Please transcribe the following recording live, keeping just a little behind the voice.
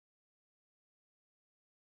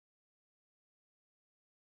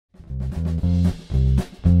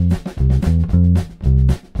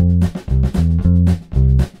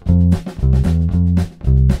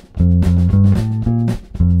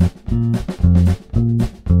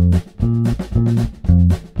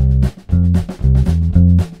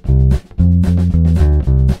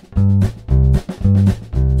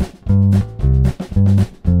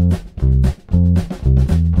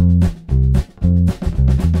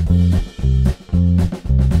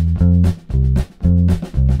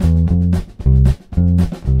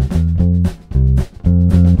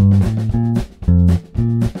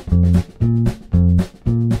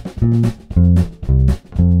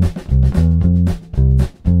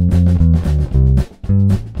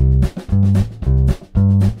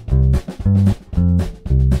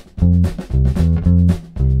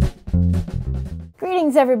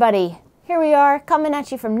everybody. Here we are, coming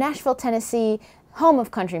at you from Nashville, Tennessee, home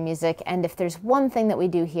of country music, and if there's one thing that we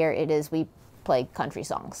do here, it is we play country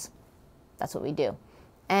songs. That's what we do.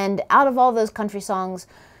 And out of all those country songs,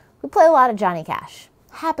 we play a lot of Johnny Cash.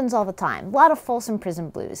 Happens all the time. A lot of Folsom Prison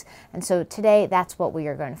Blues. And so today, that's what we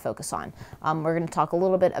are going to focus on. We're going to talk a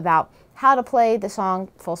little bit about how to play the song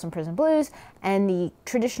Folsom Prison Blues and the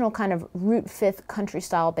traditional kind of Root-5th country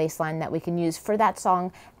style bass line that we can use for that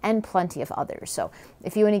song and plenty of others. So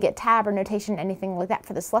if you want to get tab or notation, anything like that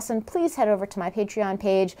for this lesson, please head over to my Patreon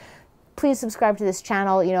page. Please subscribe to this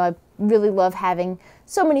channel. You know, I really love having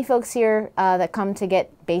so many folks here that come to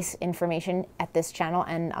get bass information at this channel,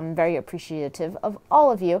 and I'm very appreciative of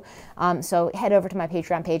all of you. So head over to my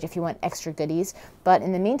Patreon page if you want extra goodies. But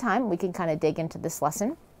in the meantime, we can kind of dig into this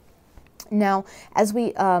lesson. Now, as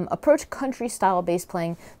we approach country style bass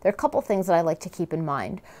playing, there are a couple things that I like to keep in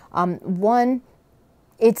mind. One,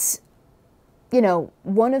 it's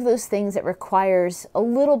one of those things that requires a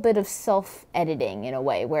little bit of self-editing in a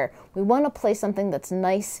way, where we want to play something that's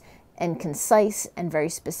nice and concise and very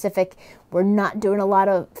specific. We're not doing a lot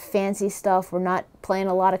of fancy stuff. We're not playing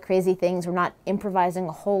a lot of crazy things. We're not improvising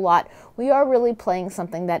a whole lot. We are really playing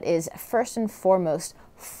something that is first and foremost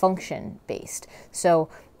function-based. So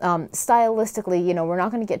stylistically, we're not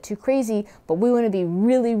going to get too crazy, but we want to be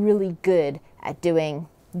really, really good at doing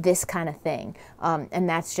this kind of thing. And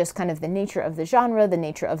that's just kind of the nature of the genre, the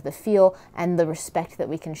nature of the feel, and the respect that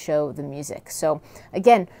we can show the music. So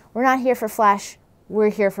again, we're not here for flash, we're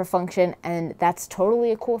here for function, and that's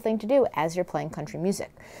totally a cool thing to do as you're playing country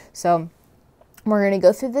music. So we're going to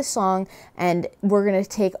go through this song, and we're going to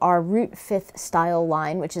take our Root-5th style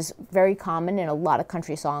line, which is very common in a lot of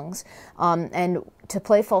country songs. And to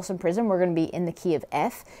play Folsom Prison, we're going to be in the key of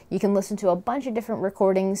F. You can listen to a bunch of different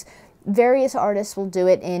recordings. Various artists will do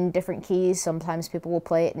it in different keys. Sometimes people will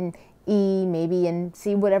play it in E, maybe in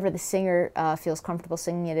C, whatever the singer feels comfortable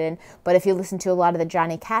singing it in. But if you listen to a lot of the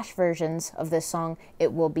Johnny Cash versions of this song,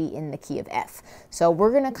 it will be in the key of F. So we're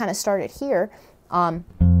going to kind of start it here,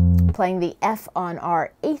 playing the F on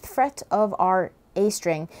our 8th fret of our A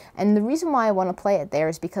string. And the reason why I want to play it there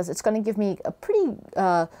is because it's going to give me a pretty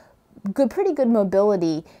good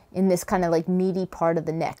mobility in this kind of like meaty part of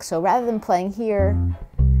the neck. So rather than playing here,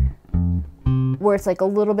 where it's like a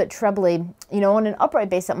little bit trebly, on an upright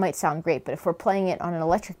bass that might sound great, but if we're playing it on an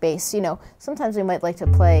electric bass, sometimes we might like to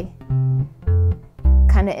play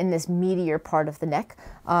kind of in this meatier part of the neck.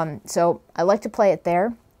 So I like to play it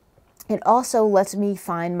there. It also lets me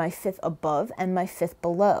find my 5th above and my 5th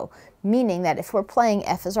below, meaning that if we're playing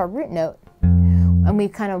F as our root note, and we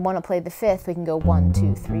kind of want to play the 5th, we can go 1,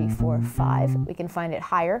 2, 3, 4, 5. We can find it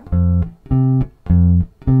higher,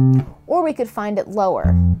 or we could find it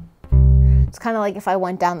lower. It's kind of like if I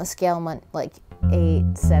went down the scale and went like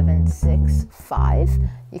 8, 7, 6, 5.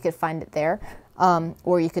 You could find it there.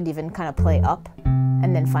 Or you could even kind of play up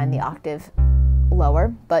and then find the octave lower.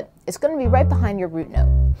 But it's going to be right behind your root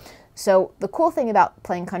note. So the cool thing about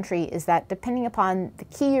playing country is that depending upon the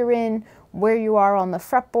key you're in, where you are on the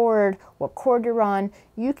fretboard, what chord you're on,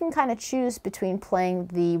 you can kind of choose between playing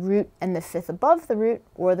the root and the 5th above the root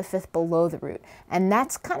or the 5th below the root. And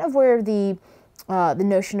that's kind of where the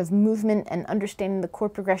notion of movement and understanding the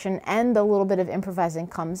chord progression and the little bit of improvising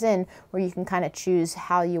comes in, where you can kind of choose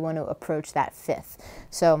how you want to approach that 5th.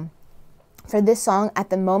 So for this song, at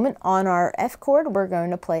the moment on our F chord, we're going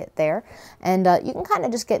to play it there. And you can kind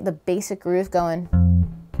of just get the basic groove going.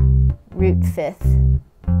 Root 5th.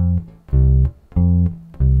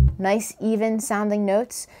 Nice, even sounding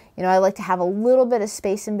notes. I like to have a little bit of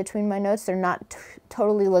space in between my notes. They're not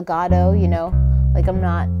totally legato, like I'm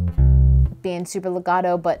not being super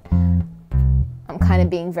legato, but I'm kind of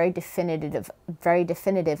being very definitive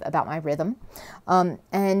about my rhythm.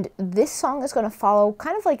 And this song is going to follow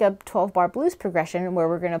kind of like a 12-bar blues progression, where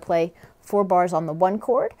we're going to play 4 bars on the 1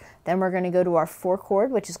 chord, then we're going to go to our 4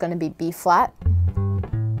 chord, which is going to be B flat.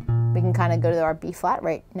 We can kind of go to our B flat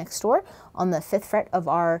right next door on the 5th fret of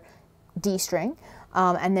our D string,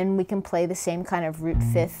 and then we can play the same kind of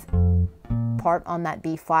Root-5th part on that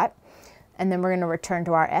B flat. And then we're going to return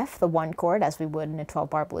to our F, the 1 chord, as we would in a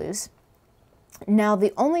 12-bar blues. Now,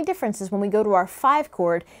 the only difference is when we go to our 5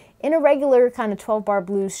 chord, in a regular kind of 12-bar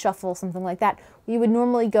blues shuffle, something like that, we would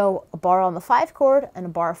normally go a bar on the 5 chord and a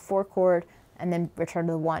bar 4 chord, and then return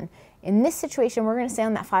to the 1. In this situation, we're going to stay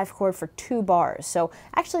on that 5 chord for 2 bars. So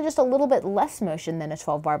actually just a little bit less motion than a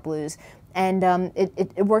 12-bar blues. And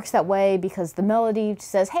it works that way because the melody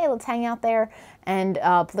says, hey, let's hang out there. And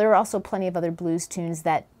there are also plenty of other blues tunes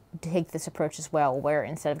that take this approach as well, where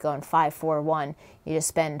instead of going 5, 4, 1, you just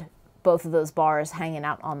spend both of those bars hanging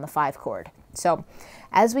out on the 5 chord. So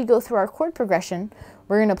as we go through our chord progression,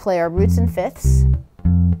 we're going to play our roots and fifths.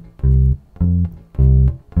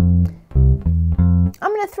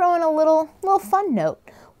 I'm going to throw in a little fun note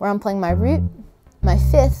where I'm playing my root, my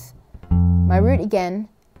fifth, my root again,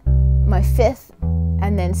 my fifth,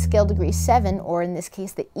 and then scale degree 7, or in this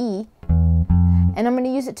case the E, and I'm going to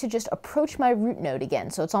use it to just approach my root note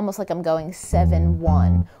again. So it's almost like I'm going 7,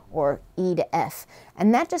 1, or E to F.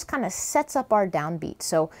 And that just kind of sets up our downbeat.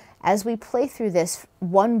 So as we play through this,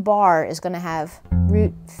 one bar is going to have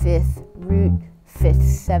root, fifth,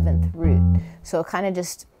 7th, root. So it kind of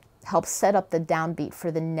just helps set up the downbeat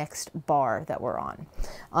for the next bar that we're on.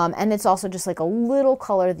 And it's also just like a little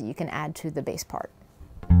color that you can add to the bass part.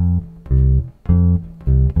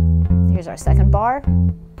 Here's our second bar,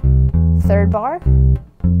 third bar,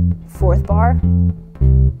 fourth bar.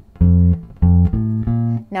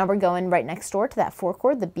 Now we're going right next door to that 4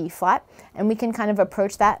 chord, the B flat, and we can kind of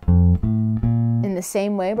approach that in the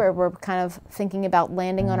same way where we're kind of thinking about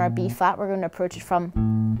landing on our B flat. We're going to approach it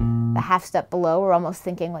from the half step below. We're almost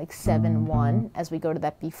thinking like 7, 1 as we go to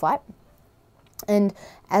that B flat. And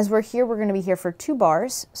as we're here, we're going to be here for 2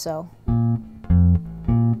 bars. So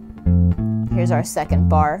here's our second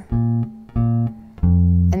bar.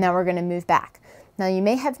 And now we're going to move back. Now you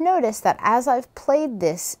may have noticed that as I've played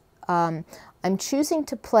this, I'm choosing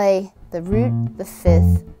to play the root, the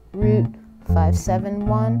fifth, root, 5, 7,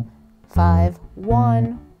 1, 5,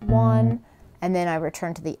 1, 1, and then I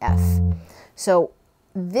return to the F. So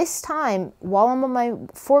this time, while I'm on my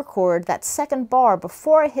 4 chord, that second bar,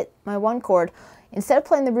 before I hit my 1 chord, instead of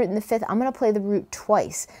playing the root and the fifth, I'm going to play the root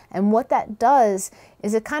twice. And what that does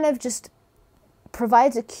is it kind of just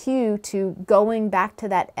provides a cue to going back to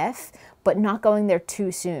that F, but not going there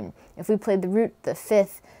too soon. If we played the root, the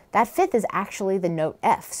fifth, that fifth is actually the note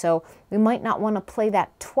F. So we might not want to play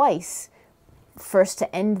that twice, first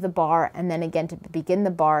to end the bar and then again to begin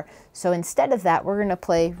the bar. So instead of that, we're going to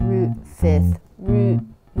play root, fifth, root,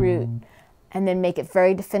 root, and then make it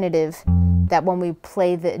very definitive that when we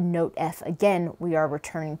play the note F again, we are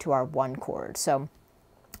returning to our 1 chord. So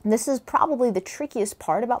this is probably the trickiest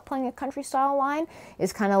part about playing a country style line,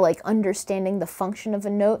 is kind of like understanding the function of a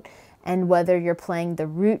note and whether you're playing the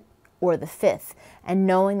root or the fifth, and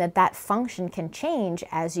knowing that that function can change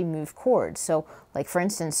as you move chords. So like for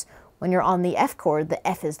instance, when you're on the F chord, the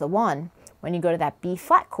F is the 1. When you go to that B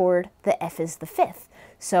flat chord, the F is the fifth.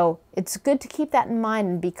 So it's good to keep that in mind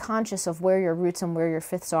and be conscious of where your roots and where your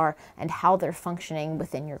fifths are and how they're functioning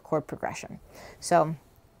within your chord progression. So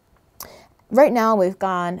right now we've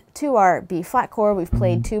gone to our B flat chord, we've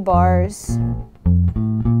played 2 bars.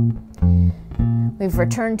 We've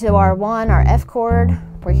returned to our 1, our F chord.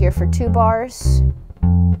 We're here for 2 bars.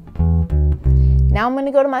 Now I'm going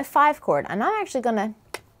to go to my 5 chord, and I'm actually going to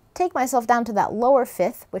take myself down to that lower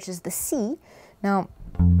fifth, which is the C. Now,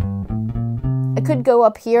 I could go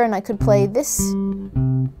up here and I could play this,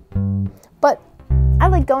 but I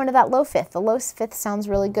like going to that low fifth. The low fifth sounds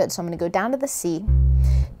really good, so I'm going to go down to the C.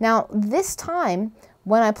 Now, this time,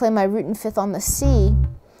 when I play my root and fifth on the C,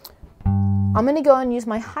 I'm going to go and use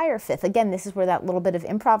my higher fifth. Again, this is where that little bit of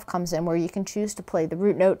improv comes in, where you can choose to play the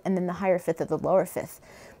root note and then the higher fifth of the lower fifth.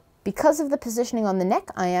 Because of the positioning on the neck,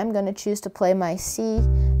 I am going to choose to play my C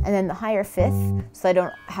and then the higher fifth, so I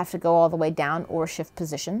don't have to go all the way down or shift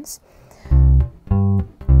positions.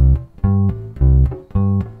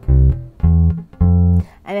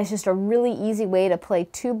 And it's just a really easy way to play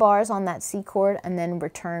 2 bars on that C chord and then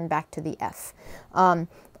return back to the F.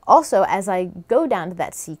 Also, as I go down to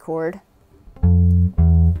that C chord,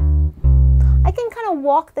 I can kind of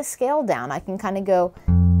walk the scale down. I can kind of go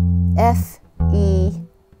F, E,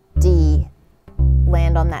 D,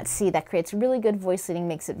 land on that C. That creates really good voice leading,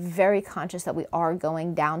 makes it very conscious that we are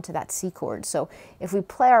going down to that C chord. So if we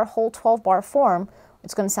play our whole 12-bar form,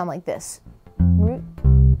 it's going to sound like this. Root,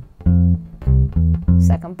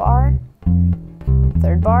 second bar,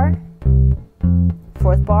 third bar,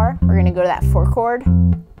 fourth bar. We're going to go to that 4 chord,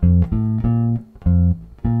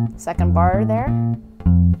 second bar there,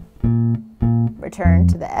 return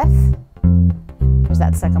to the F. There's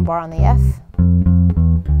that second bar on the F.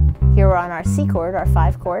 Here we're on our C chord, our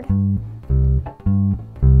 5 chord.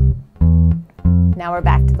 Now we're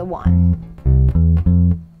back to the 1.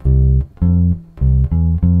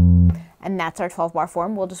 And that's our 12-bar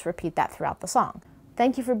form. We'll just repeat that throughout the song.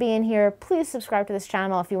 Thank you for being here. Please subscribe to this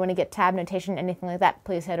channel. If you want to get tab notation, anything like that,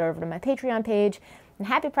 please head over to my Patreon page. And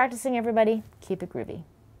happy practicing, everybody. Keep it groovy.